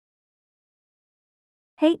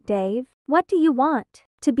Hey Dave, what do you want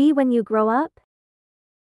to be when you grow up?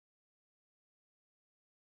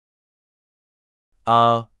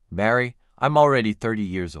 Mary, I'm already 30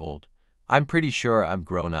 years old. I'm pretty sure I'm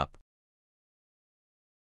grown up.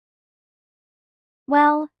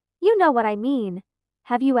 Well, you know what I mean.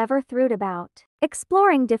 Have you ever thought about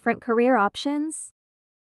exploring different career options?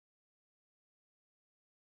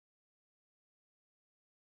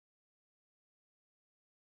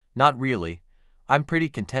 Not really. I'm pretty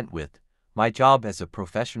content with my job as a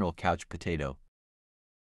professional couch potato.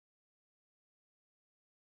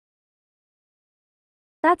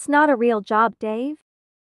 That's not a real job, Dave.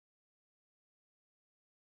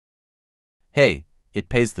 Hey, it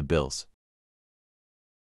pays the bills.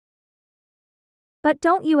 But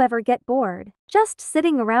don't you ever get bored just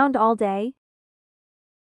sitting around all day?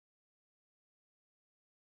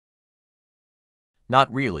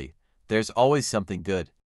 Not really. There's always something good.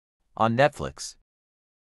 On Netflix.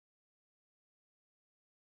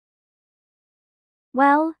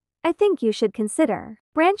 Well, I think you should consider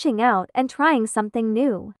branching out and trying something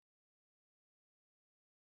new.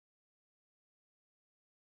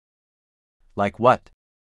 Like what?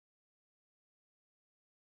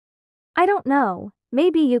 I don't know,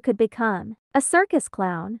 maybe you could become a circus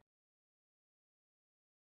clown.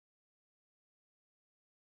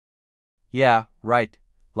 Yeah, right.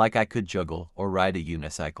 Like I could juggle or ride a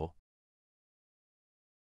unicycle.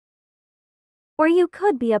 Or you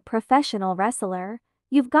could be a professional wrestler.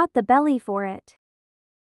 You've got the belly for it.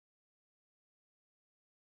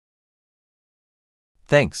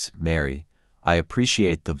 Thanks, Mary. I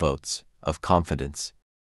appreciate the votes of confidence.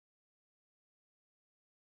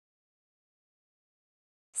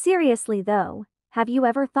 Seriously though, have you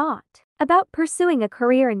ever thought about pursuing a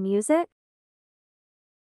career in music?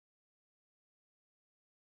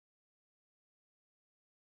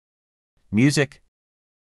 Music?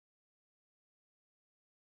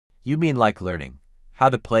 You mean like learning how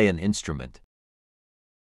to play an instrument?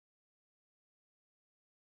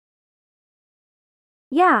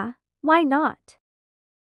 Yeah, why not?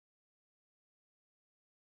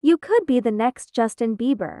 You could be the next Justin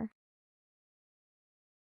Bieber.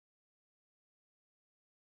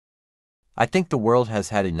 I think the world has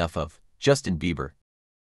had enough of Justin Bieber.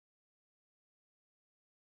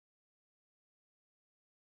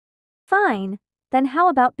 Fine, then how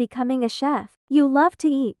about becoming a chef? You love to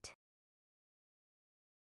eat.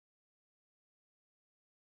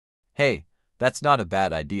 Hey, that's not a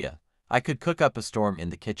bad idea. I could cook up a storm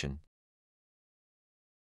in the kitchen.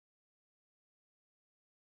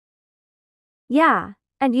 Yeah,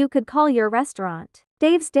 and you could call your restaurant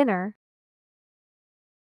Dave's Dinner.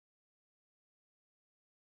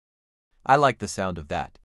 I like the sound of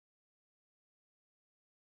that.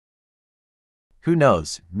 Who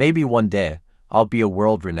knows, maybe one day, I'll be a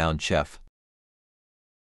world-renowned chef.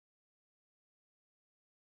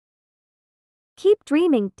 Keep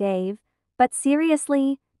dreaming, Dave, but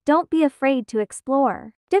seriously, don't be afraid to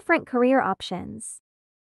explore different career options.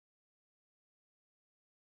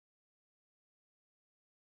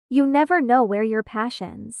 You never know where your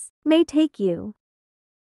passions may take you.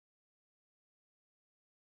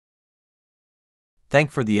 Thank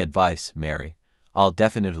for the advice, Mary. I'll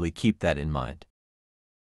definitely keep that in mind.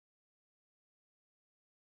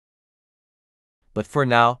 But for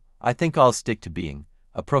now, I think I'll stick to being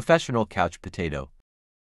a professional couch potato.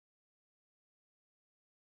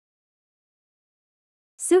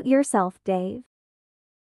 Suit yourself, Dave.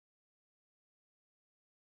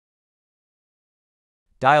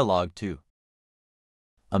 Dialogue 2.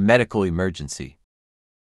 A medical emergency.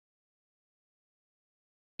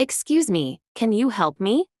 Excuse me, can you help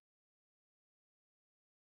me?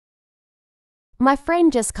 My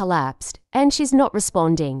friend just collapsed and she's not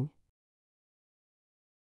responding.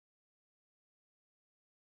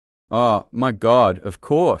 Oh, my God, of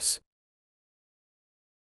course.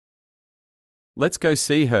 Let's go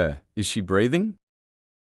see her. Is she breathing?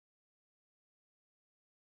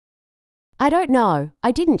 I don't know,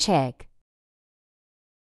 I didn't check.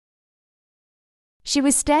 She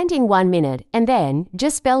was standing 1 minute and then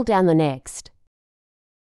just fell down the next.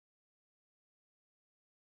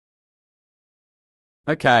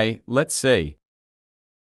 Okay, let's see.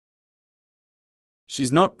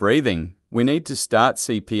 She's not breathing. We need to start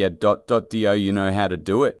CPR. Do you know how to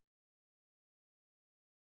do it?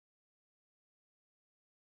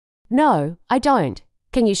 No, I don't.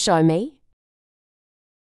 Can you show me?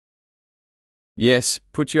 Yes,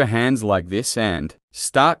 put your hands like this and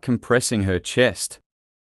start compressing her chest.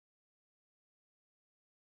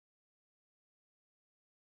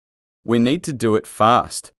 We need to do it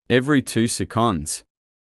fast, every 2 seconds.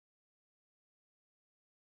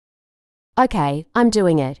 Okay, I'm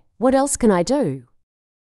doing it. What else can I do?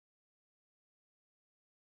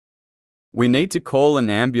 We need to call an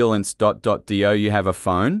ambulance. Do you have a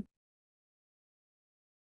phone?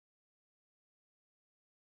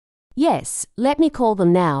 Yes, let me call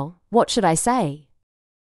them now. What should I say?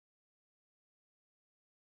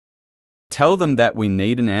 Tell them that we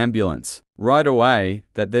need an ambulance right away,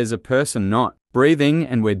 that there's a person not breathing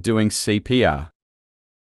and we're doing CPR.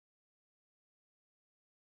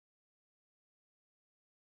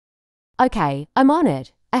 Okay, I'm on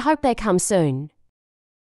it. I hope they come soon.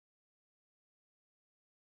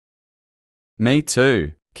 Me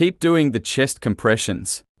too. Keep doing the chest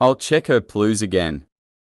compressions. I'll check her pulse again.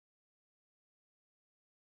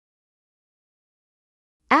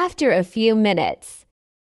 After a few minutes.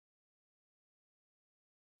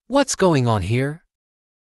 What's going on here?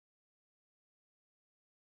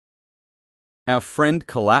 Our friend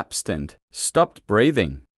collapsed and stopped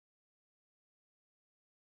breathing.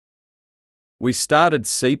 We started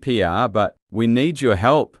CPR, but we need your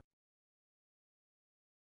help.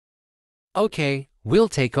 Okay, we'll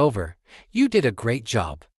take over. You did a great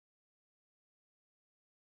job.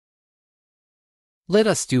 Let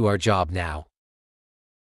us do our job now.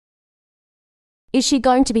 Is she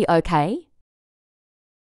going to be okay?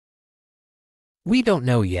 We don't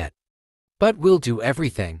know yet, but we'll do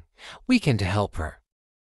everything we can to help her.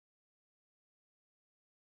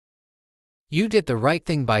 You did the right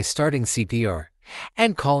thing by starting CPR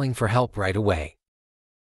and calling for help right away.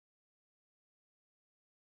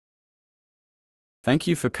 Thank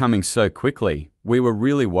you for coming so quickly. We were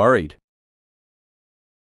really worried.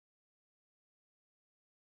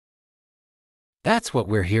 That's what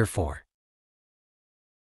we're here for.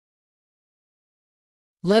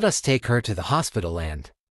 Let us take her to the hospital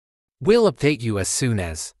and we'll update you as soon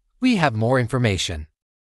as we have more information.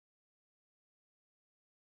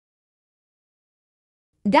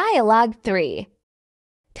 Dialogue 3.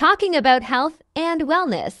 Talking about health and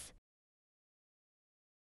wellness.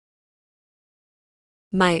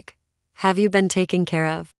 Mike, have you been taking care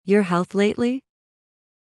of your health lately?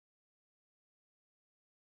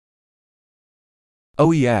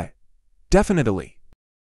 Oh yeah, definitely.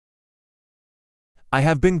 I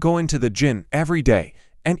have been going to the gym every day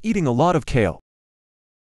and eating a lot of kale.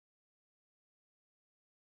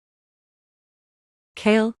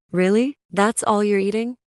 Kale, really? That's all you're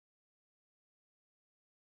eating?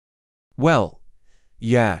 Well,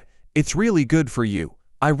 yeah, it's really good for you.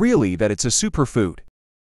 I really that it's a superfood.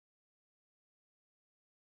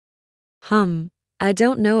 I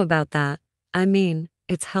don't know about that. I mean,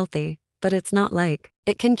 it's healthy, but it's not like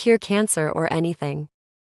it can cure cancer or anything.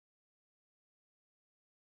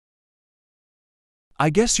 I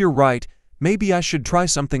guess you're right. Maybe I should try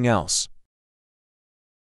something else.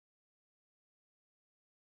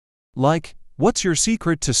 Like, what's your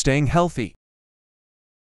secret to staying healthy?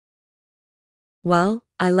 Well,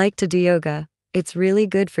 I like to do yoga. It's really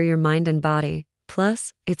good for your mind and body.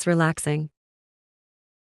 Plus, it's relaxing.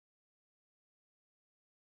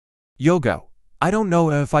 Yoga. I don't know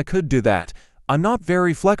if I could do that. I'm not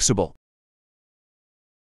very flexible.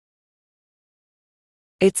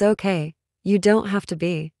 It's okay. You don't have to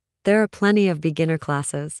be. There are plenty of beginner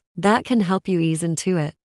classes that can help you ease into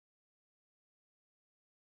it.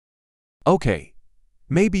 Okay.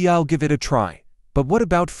 Maybe I'll give it a try. But what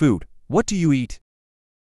about food? What do you eat?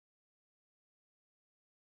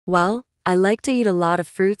 Well, I like to eat a lot of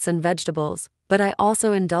fruits and vegetables, but I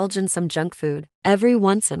also indulge in some junk food every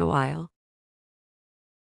once in a while.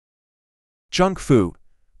 Junk food.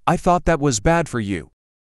 I thought that was bad for you.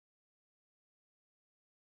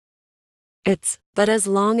 But as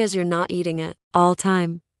long as you're not eating it all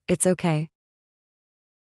time, it's okay.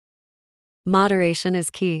 Moderation is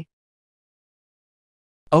key.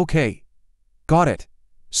 Okay. Got it.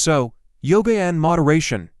 So, yoga and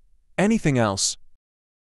moderation. Anything else?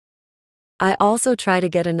 I also try to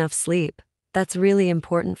get enough sleep. That's really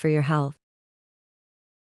important for your health.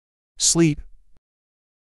 Sleep.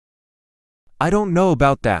 I don't know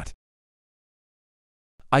about that.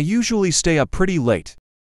 I usually stay up pretty late.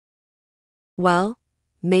 Well,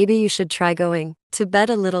 maybe you should try going to bed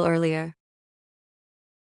a little earlier.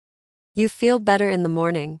 You feel better in the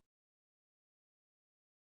morning.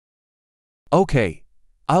 Okay.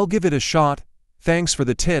 I'll give it a shot. Thanks for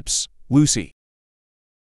the tips, Lucy.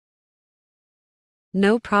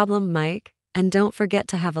 No problem, Mike. And don't forget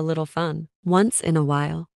to have a little fun once in a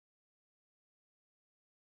while.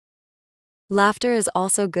 Laughter is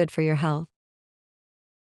also good for your health.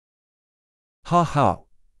 Ha ha.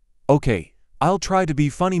 Okay. I'll try to be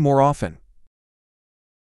funny more often.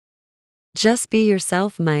 Just be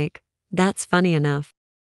yourself, Mike. That's funny enough.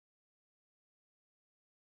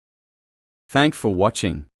 Thanks for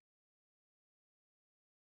watching.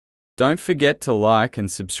 Don't forget to like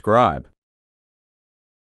and subscribe.